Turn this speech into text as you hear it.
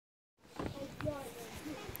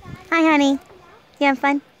Hi, honey. You having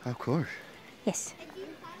fun? Of course. Yes.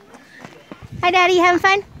 Hi, Daddy. You having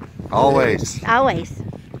fun? Always. Always.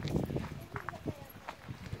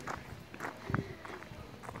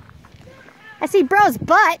 I see bro's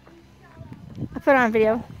butt. I put it on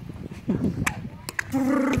video.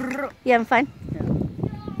 You having fun? Yeah.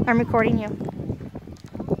 I'm recording you.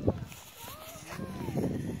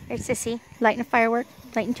 There's Sissy, lighting a firework.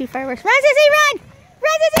 Lighting 2 fireworks. Run, Sissy, run!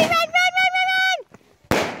 Run, Sissy, run, run, run, run, run!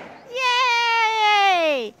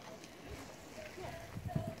 Yay!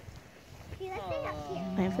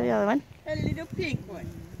 Wait for the other one. A little pink one.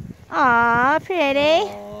 Aw, pretty.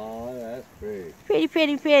 Oh, that's pretty. Pretty,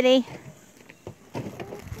 pretty, pretty.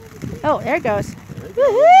 Oh, there it goes.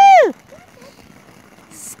 Woohoo!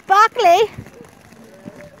 Sparkly.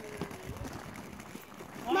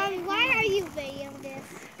 Mommy, why are you videoing this?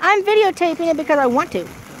 I'm videotaping it because I want to. Is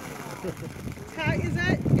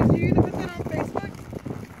you gonna put that on Facebook?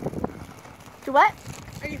 To what?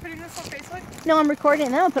 Are you putting this on Facebook? No, I'm recording it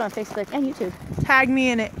and then I'll put it on Facebook and YouTube. Tag me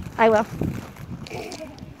in it. I will.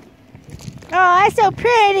 Oh, that's so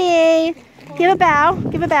pretty. Give a bow.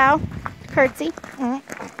 Give a bow. Curtsy. Hi,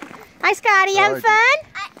 Scotty. You having fun?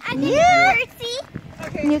 I did curtsy.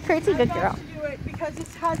 Okay. New curtsy, good girl. I got to do it because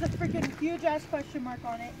this has a freaking huge ass question mark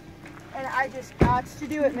on it, and I just got to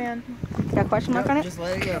do it, man. Got a question mark on it? Just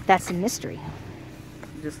let it go. That's a mystery.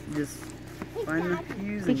 Just find the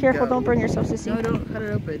fuse. Be and careful. go. Don't burn yourself, Sissy. No, don't cut it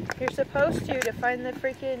open. You're supposed to find the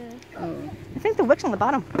freaking. Oh, I think the wick's on the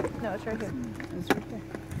bottom. No, it's right here. it's right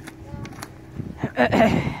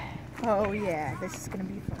there. Oh yeah, this is gonna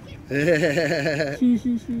be fun. Yeah.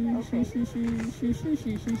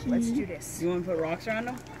 Let's do this. You want to put rocks around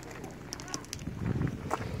them?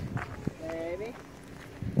 Baby.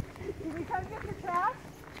 Did we come get the trash?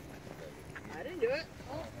 I didn't do it.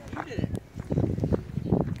 Oh, you did it.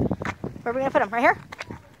 Where are we going to put them? Right here?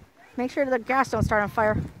 Make sure the gas don't start on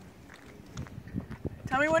fire.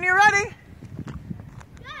 Tell me when you're ready.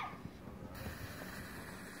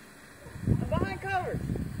 I'm behind cover.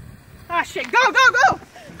 Ah shit! Go, go, go!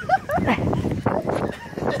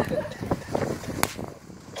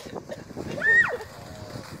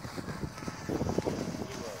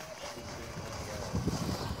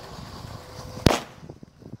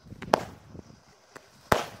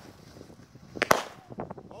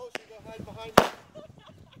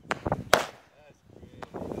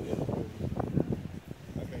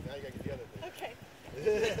 Okay.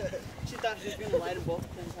 She thought she was going to light them both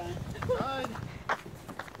at the same time.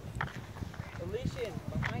 Elysian,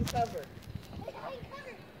 behind cover.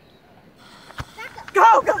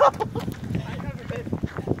 Go, go! Behind cover, babe.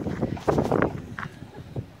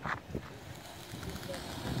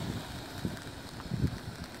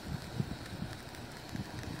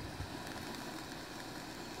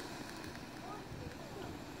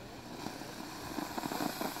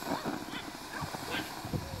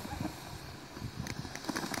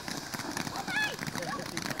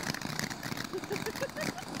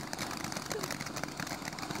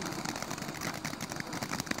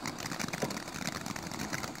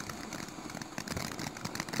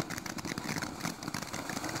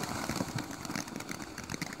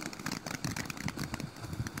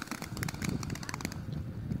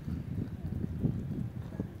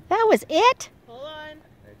 That was it? Hold on.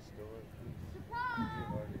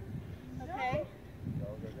 Okay.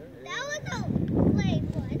 That was a play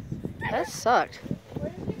one. That sucked.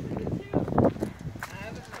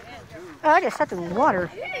 Oh, I just stepped in the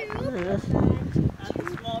water. Look at this.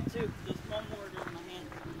 I'm small too. The small mortar in my hand.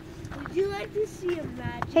 Would you like to see a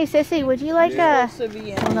magic? Hey, Sissy, would you like Supposed to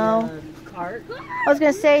be in no. the cart. I was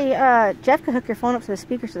going to say, Jeff could hook your phone up to the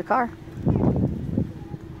speakers of the car.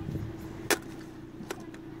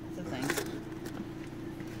 That's the thing.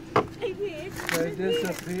 They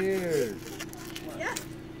disappeared. Yeah.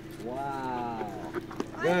 Wow.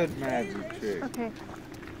 Good magic trick. Okay.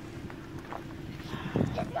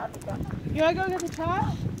 You wanna go get the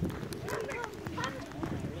trash?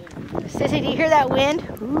 Sissy, do you hear that wind?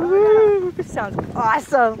 Ooh, it sounds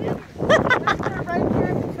awesome. Right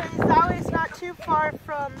here because that way it's not too far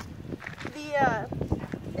from the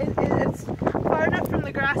it's far enough from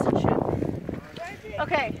the grass and shit.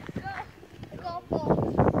 Okay. Go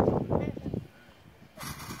for it.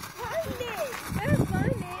 Find it. Better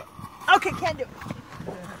find it. Okay, can't do it.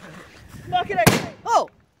 Knock it out. Oh!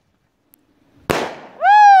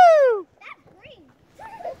 Woo! That's green. Come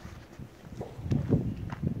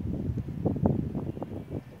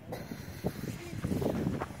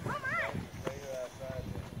on.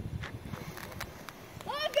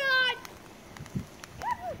 Oh God.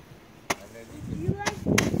 You like I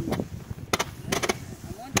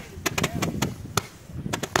want you to be down.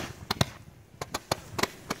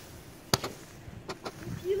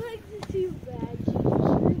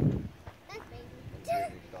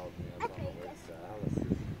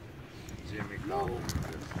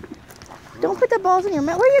 Don't put the balls in your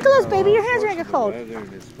mouth. Where are your gloves, baby? Your hands are gonna get cold. Weather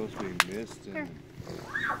and it's supposed to be mist and...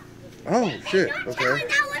 Oh, shit. Okay.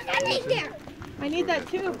 I need that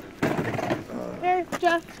too. Here,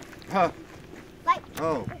 Jeff. Huh. Oh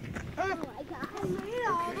Oh. my god. I made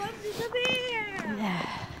all of them disappear.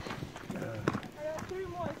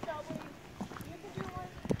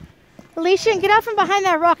 Alicia, get out from behind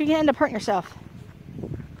that rock. You're gonna end up hurting yourself.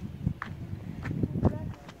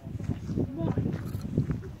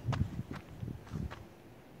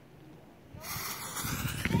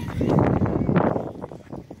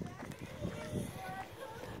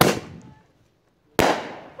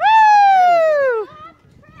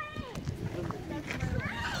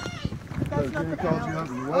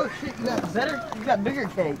 Oh, shit. You got bigger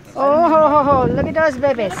cakes. Oh, look at those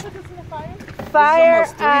babies. Fire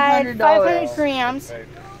almost at $300. 500 grams.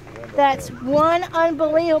 That's one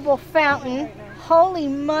unbelievable fountain. Holy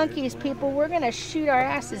monkeys, people. We're going to shoot our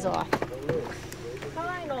asses off.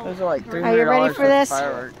 Those are like $300. Are you ready for this?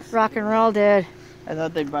 Fireworks. Rock and roll, dude. I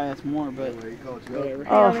thought they'd buy us more, but whatever.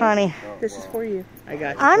 Oh, honey. This is for you. I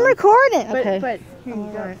got you. I'm recording. But, Okay. but here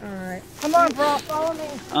you go. All right. Come on, bro. Follow me.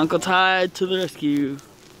 Uncle Ty to the rescue,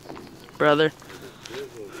 brother.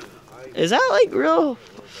 Is that like real?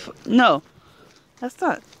 No, that's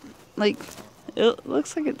not. Like, it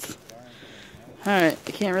looks like it's. All right,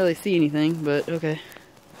 I can't really see anything, but okay.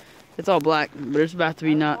 It's all black, but it's about to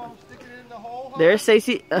be not. There's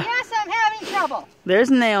Stacy. Yes, I'm having trouble.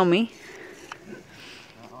 There's Naomi.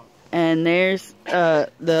 And there's the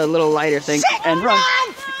little lighter thing. And run.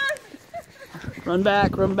 Run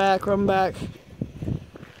back, run back, run back.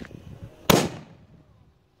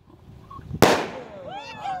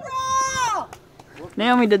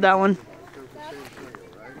 Naomi did that one.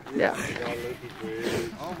 Yeah.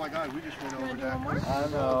 Oh my god, we just went over that. I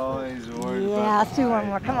know, he's worried Yeah, about let's do one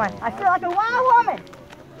more. Come on. I feel like a wild woman.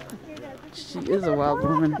 She is a wild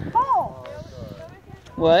woman. Oh.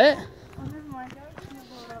 What?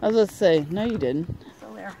 I was about to say, no you didn't.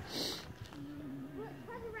 So there.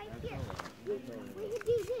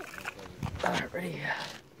 Alright, ready?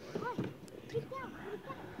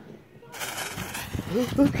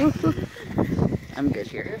 I'm good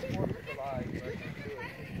here.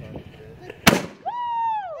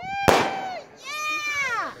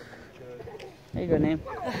 There you go, name.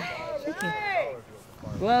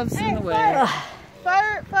 Gloves in the way.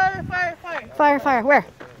 Fire, fire, fire, fire. Fire, fire. Where?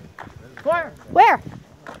 Fire. Where?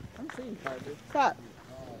 I'm seeing fire. Stop.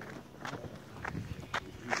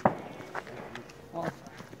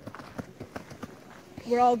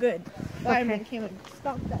 We're all good. Fireman came and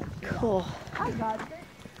stopped that. Cool. Hi, God.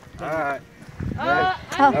 it. Alright.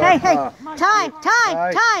 Oh, hey, hey.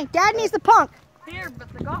 Ty. Dad needs the punk. Here,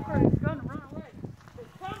 but the golf cart is going to run away.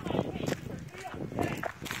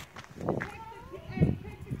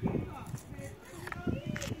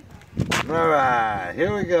 Alright,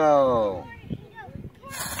 here we go.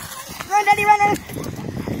 Run, Daddy, run, run.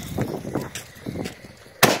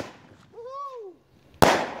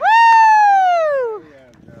 Woo!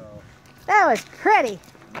 That was pretty.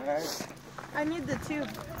 I need the tube.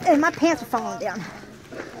 And my pants are falling down.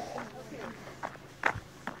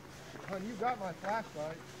 Hon, you got my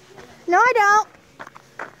flashlight. No, I don't.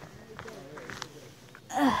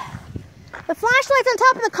 The flashlight's on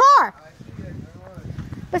top of the car.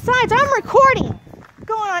 Besides, I'm recording.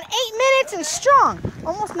 Going on 8 minutes and strong.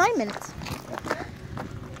 Almost 9 minutes.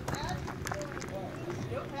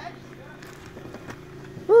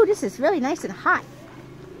 Ooh, this is really nice and hot.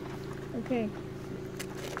 Okay.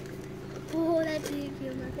 Oh, that's really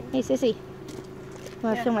cute. Hey, Sissy.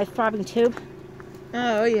 Want to feel my throbbing tube?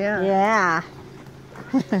 Oh, yeah. Yeah.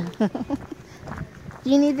 Do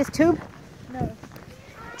you need this tube? No.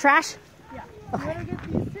 Trash? Yeah. You want to get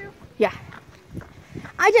these two? Yeah.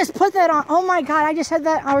 I just put that on. Oh my God, I just said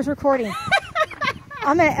that I was recording.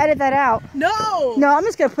 I'm going to edit that out. No. No, I'm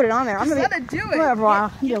just going to put it on there. I'm Just going let it do I'm it.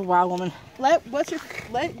 wow. You're a wild woman. Let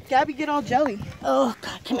Gabby get all jelly. Oh,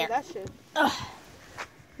 God, come here. That shit. Ugh.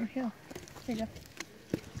 Here you go.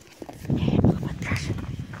 Okay, I'm gonna put trash.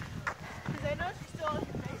 Because I know she's still on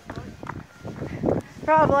Facebook.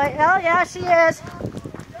 Probably. Oh, yeah, she is.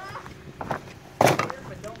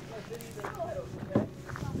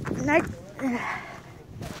 Night.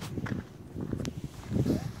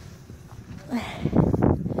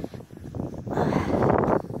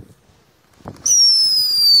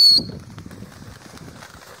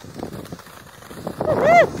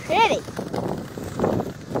 Woohoo, pretty.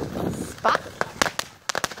 Spot.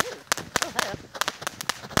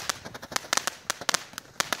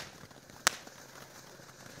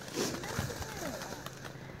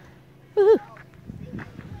 Woohoo.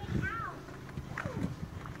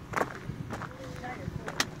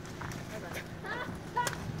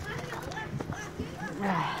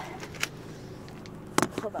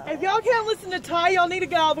 don't listen to Ty, y'all need to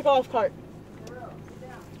get out of the golf cart.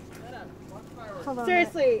 Hold on.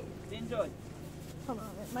 Seriously. Enjoy. Hold on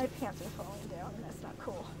a minute. My pants are falling down and that's not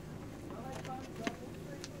cool.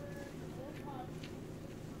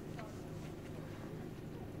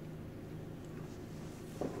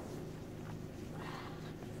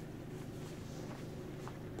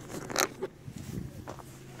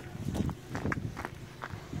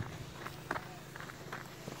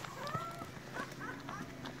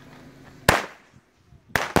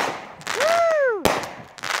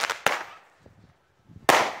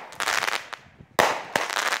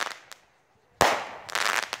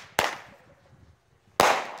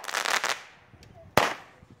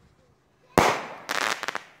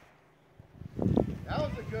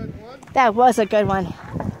 That was a good one.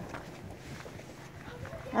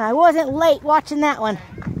 I wasn't late watching that one.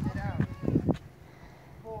 Get out.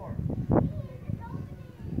 4.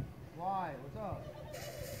 Why? What's up?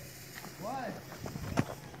 What?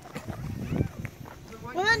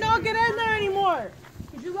 Well, then don't get in there anymore.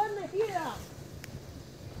 Because you're letting the heat out.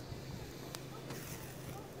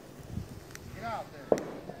 Get out there.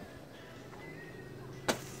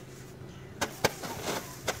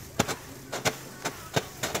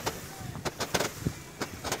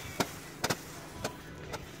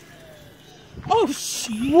 Oh,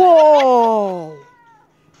 shit. Whoa!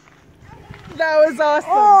 That was awesome.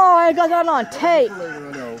 Oh, I got that on tape. Later, I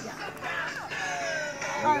know.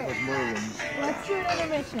 That was Merlin's. Let's do an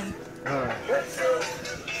intermission.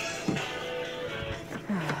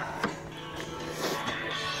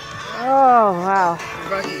 Oh, wow.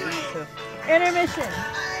 Intermission.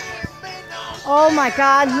 Oh my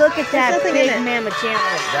God, look at that nothing big in it. mammoth jammer.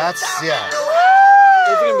 That's, yeah.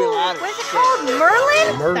 It's gonna be louder. What is it called?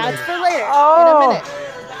 Merlin? Merlin. That's for later. Oh. In a minute.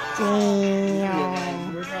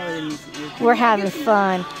 Damn. We're probably gonna need to We're having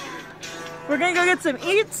fun. We're going to go get some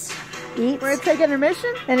eats. Eat, We're going to take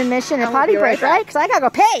intermission. intermission, and And we'll potty be right break, right? Because I gotta go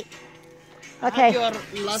pee. Okay.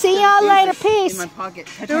 Lots See of y'all later. juices Peace. In my pocket.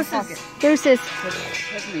 Touch my pocket. Deuces.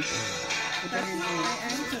 Touch me. Put your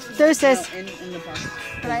hands in Deuces. in the pocket.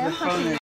 But I am Your phone is